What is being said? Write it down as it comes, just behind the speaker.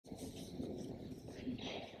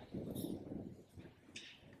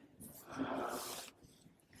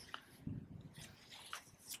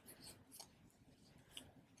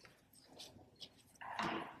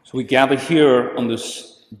So we gather here on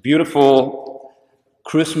this beautiful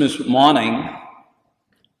Christmas morning,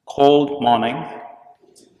 cold morning,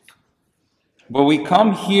 where we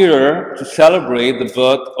come here to celebrate the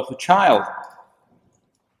birth of a child.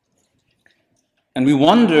 And we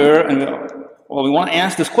wonder, we want to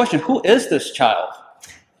ask this question: who is this child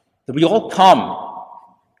that we all come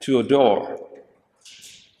to adore?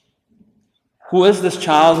 Who is this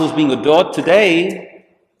child who's being adored today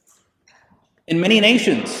in many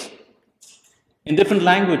nations, in different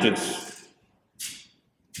languages,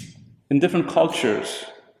 in different cultures?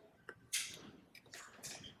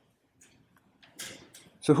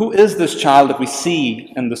 So who is this child that we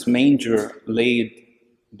see in this manger laid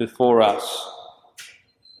before us?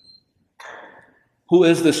 Who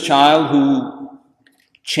is this child who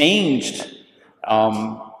changed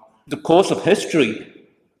the course of history?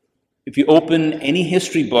 If you open any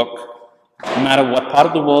history book, no matter what part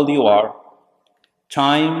of the world you are,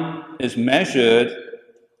 time is measured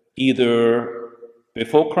either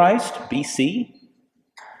before Christ, BC,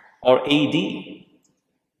 or AD.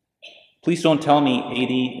 Please don't tell me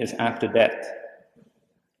AD is after death.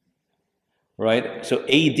 Right? So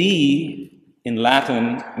AD in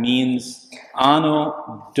Latin means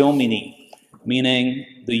Anno Domini, meaning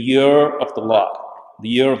the year of the Lord, the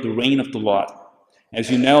year of the reign of the Lord. As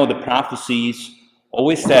you know, the prophecies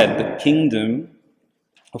always said the kingdom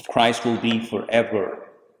of Christ will be forever.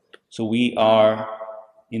 So we are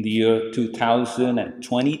in the year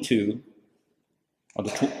 2022, or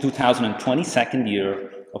the 2022nd year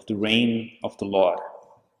of the reign of the Lord.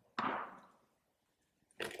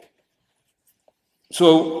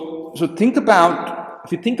 So think about,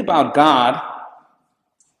 if you think about God,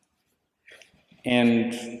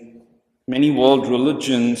 and many world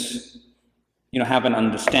religions have an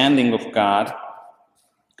understanding of God,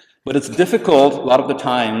 but it's difficult a lot of the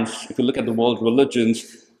times, if you look at the world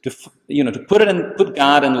religions, to put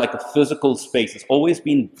God in like a physical space. It's always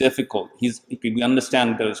been difficult. We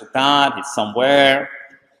understand there's a God, he's somewhere,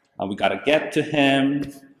 we got to get to him,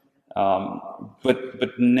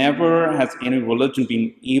 but never has any religion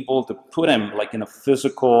been able to put him like in a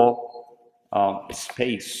physical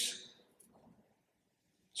space.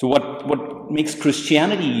 So what makes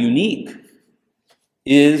Christianity unique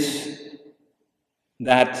is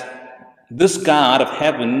that this God of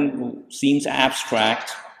heaven, who seems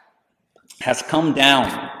abstract, has come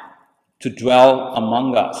down to dwell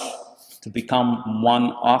among us, to become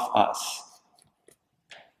one of us.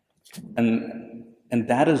 And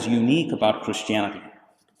that is unique about Christianity.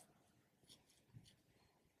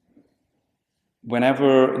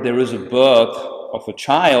 Whenever there is a birth of a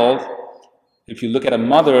child, if you look at a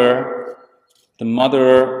mother, the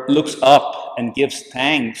mother looks up and gives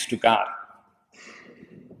thanks to God.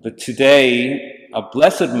 But today, a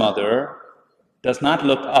blessed mother does not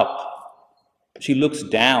look up. She looks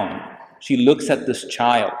down. She looks at this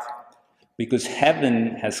child because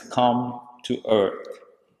heaven has come to earth.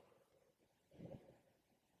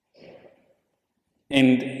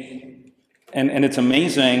 And it's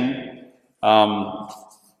amazing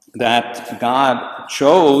that God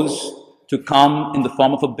chose to come in the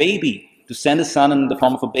form of a baby, to send his son in the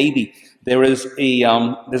form of a baby. There's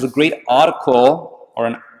a great article or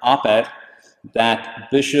an op-ed that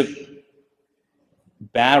Bishop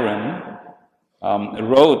Barron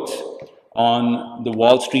wrote on the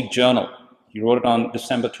Wall Street Journal. He wrote it on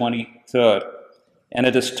December 23rd. And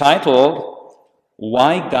it is titled,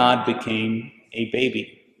 "Why God Became a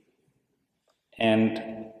Baby."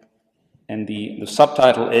 And the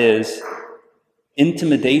subtitle is,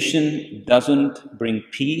 "Intimidation doesn't bring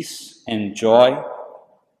peace and joy.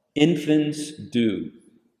 Infants do."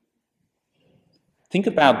 Think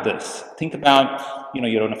about this. Think about,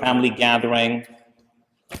 you're in a family gathering,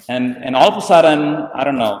 and all of a sudden, I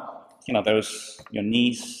don't know, there's your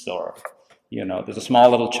niece, or, there's a small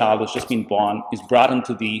little child who's just been born, is brought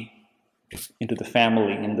into the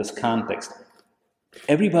family in this context.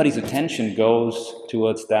 Everybody's attention goes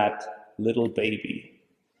towards that little baby.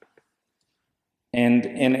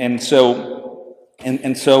 So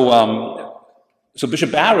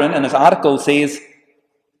Bishop Barron in his article says,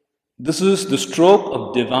 this is the stroke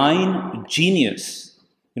of divine genius.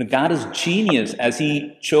 God is genius as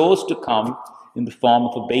he chose to come in the form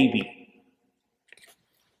of a baby.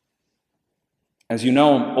 As you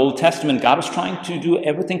know, Old Testament, God was trying to do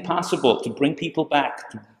everything possible to bring people back,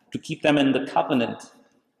 to keep them in the covenant.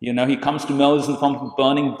 He comes to Moses in the form of a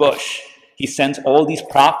burning bush. He sends all these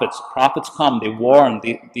prophets. Prophets come, they warn,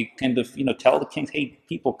 they kind of, tell the kings, hey,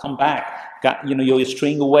 people, come back. God, you're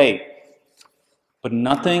straying away. But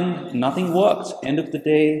nothing works. End of the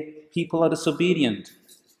day, people are disobedient.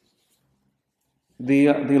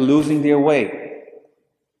 they're losing their way.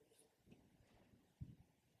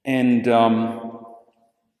 And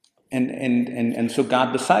so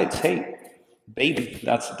God decides, hey, baby,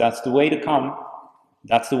 that's the way to come.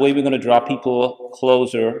 That's the way we're going to draw people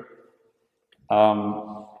closer.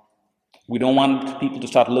 We don't want people to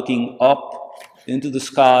start looking up into the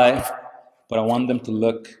sky, but I want them to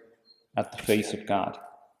look at the face of God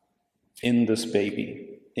in this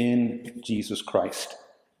baby, in Jesus Christ.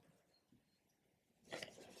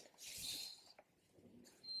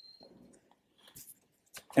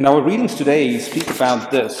 And our readings today speak about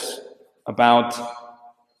this, about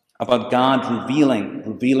God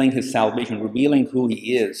revealing his salvation, revealing who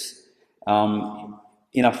he is.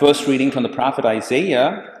 In our first reading from the prophet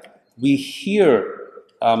Isaiah, we hear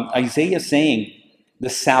Isaiah saying, the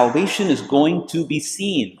salvation is going to be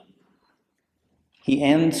seen. He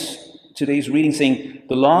ends today's reading saying,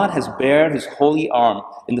 the Lord has bared his holy arm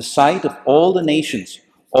in the sight of all the nations.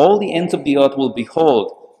 All the ends of the earth will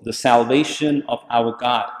behold the salvation of our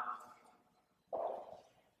God.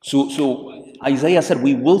 So Isaiah said,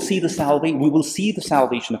 we will see the salvation. We will see the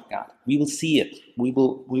salvation of God. We will see it. We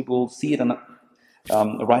will see it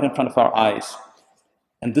right in front of our eyes.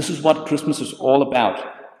 And this is what Christmas is all about.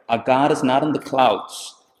 Our God is not in the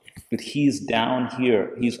clouds, but he's down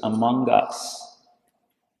here. He's among us.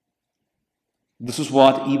 This is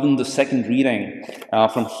what even the second reading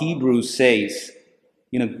from Hebrews says.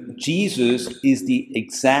 Jesus is the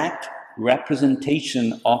exact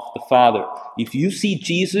representation of the Father. If you see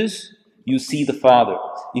Jesus, you see the Father.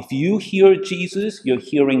 If you hear Jesus, you're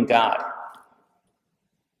hearing God.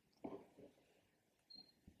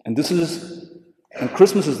 And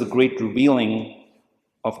Christmas is the great revealing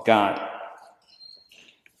of God.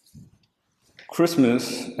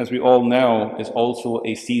 Christmas, as we all know, is also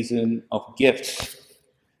a season of gifts.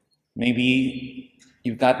 Maybe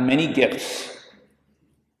you've got many gifts.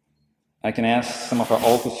 I can ask some of our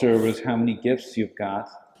altar servers how many gifts you've got.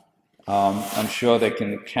 I'm sure they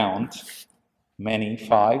can count. Many,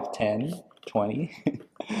 5, 10, 20,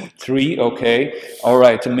 3, okay. All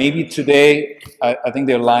right, so maybe today, I think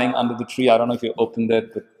they're lying under the tree. I don't know if you opened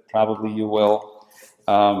it, but probably you will.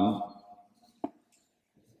 But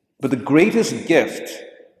the greatest gift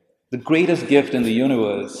in the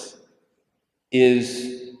universe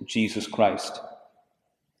is Jesus Christ.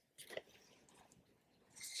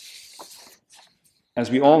 As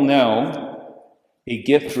we all know, a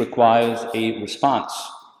gift requires a response.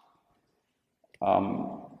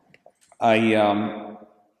 My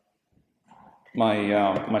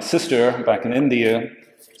sister back in India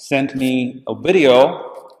sent me a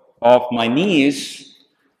video of my niece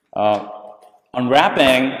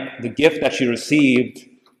unwrapping the gift that she received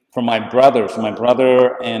from my brother. So my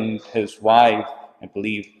brother and his wife, I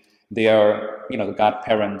believe, they are the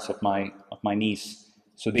godparents of my niece.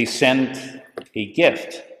 So they sent a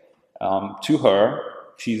gift to her.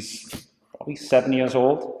 She's probably 7 years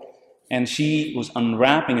old, and she was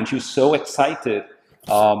unwrapping, and she was so excited,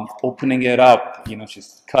 opening it up.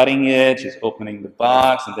 She's cutting it, she's opening the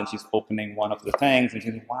box, and then she's opening one of the things, and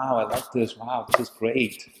she's like, "Wow, I love this! Wow, this is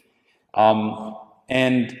great!"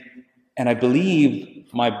 And I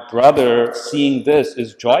believe my brother, seeing this,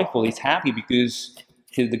 is joyful. He's happy because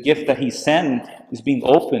the gift that he sent is being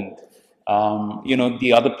opened.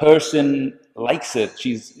 The other person likes it.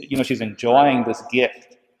 She's enjoying this gift.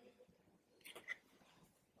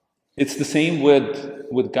 It's the same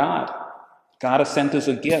with God. God has sent us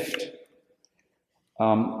a gift.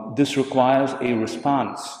 This requires a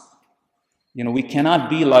response. We cannot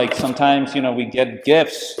be like sometimes, we get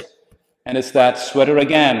gifts and it's that sweater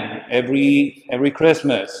again every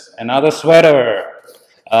Christmas, another sweater.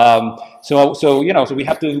 So we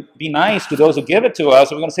have to be nice to those who give it to us.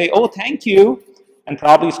 So we're going to say, "Oh, thank you," and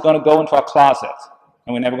probably it's going to go into our closet,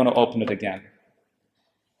 and we're never going to open it again,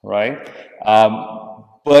 right?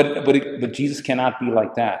 But Jesus cannot be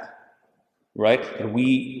like that, right?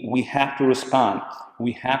 We have to respond.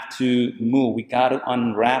 We have to move. We got to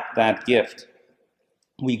unwrap that gift.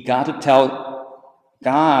 We got to tell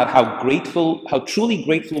God how truly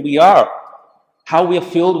grateful we are, how we are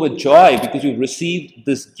filled with joy because we've received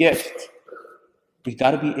this gift. We've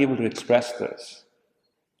got to be able to express this.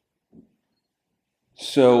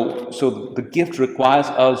 So the gift requires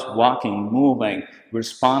us walking, moving,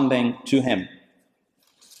 responding to him.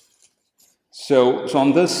 So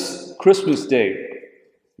on this Christmas day,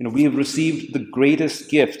 we have received the greatest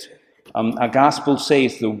gift. Our gospel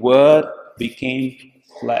says the Word became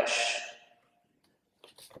flesh.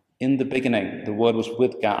 In the beginning, the Word was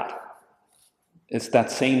with God. It's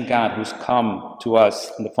that same God who's come to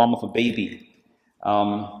us in the form of a baby.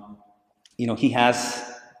 He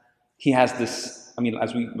He has this, I mean,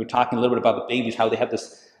 as we were talking a little bit about the babies, how they have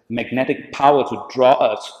this magnetic power to draw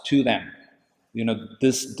us to them.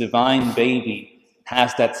 This divine baby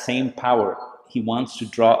has that same power. He wants to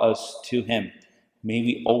draw us to him. May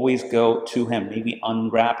we always go to him. May we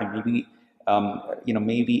unwrap him.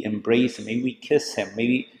 Maybe embrace him. Maybe we kiss him.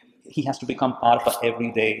 Maybe he has to become part of our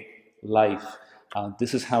everyday life.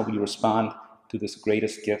 This is how we respond to this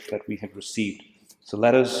greatest gift that we have received. So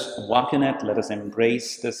let us walk in it. Let us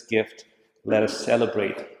embrace this gift. Let us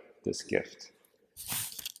celebrate this gift.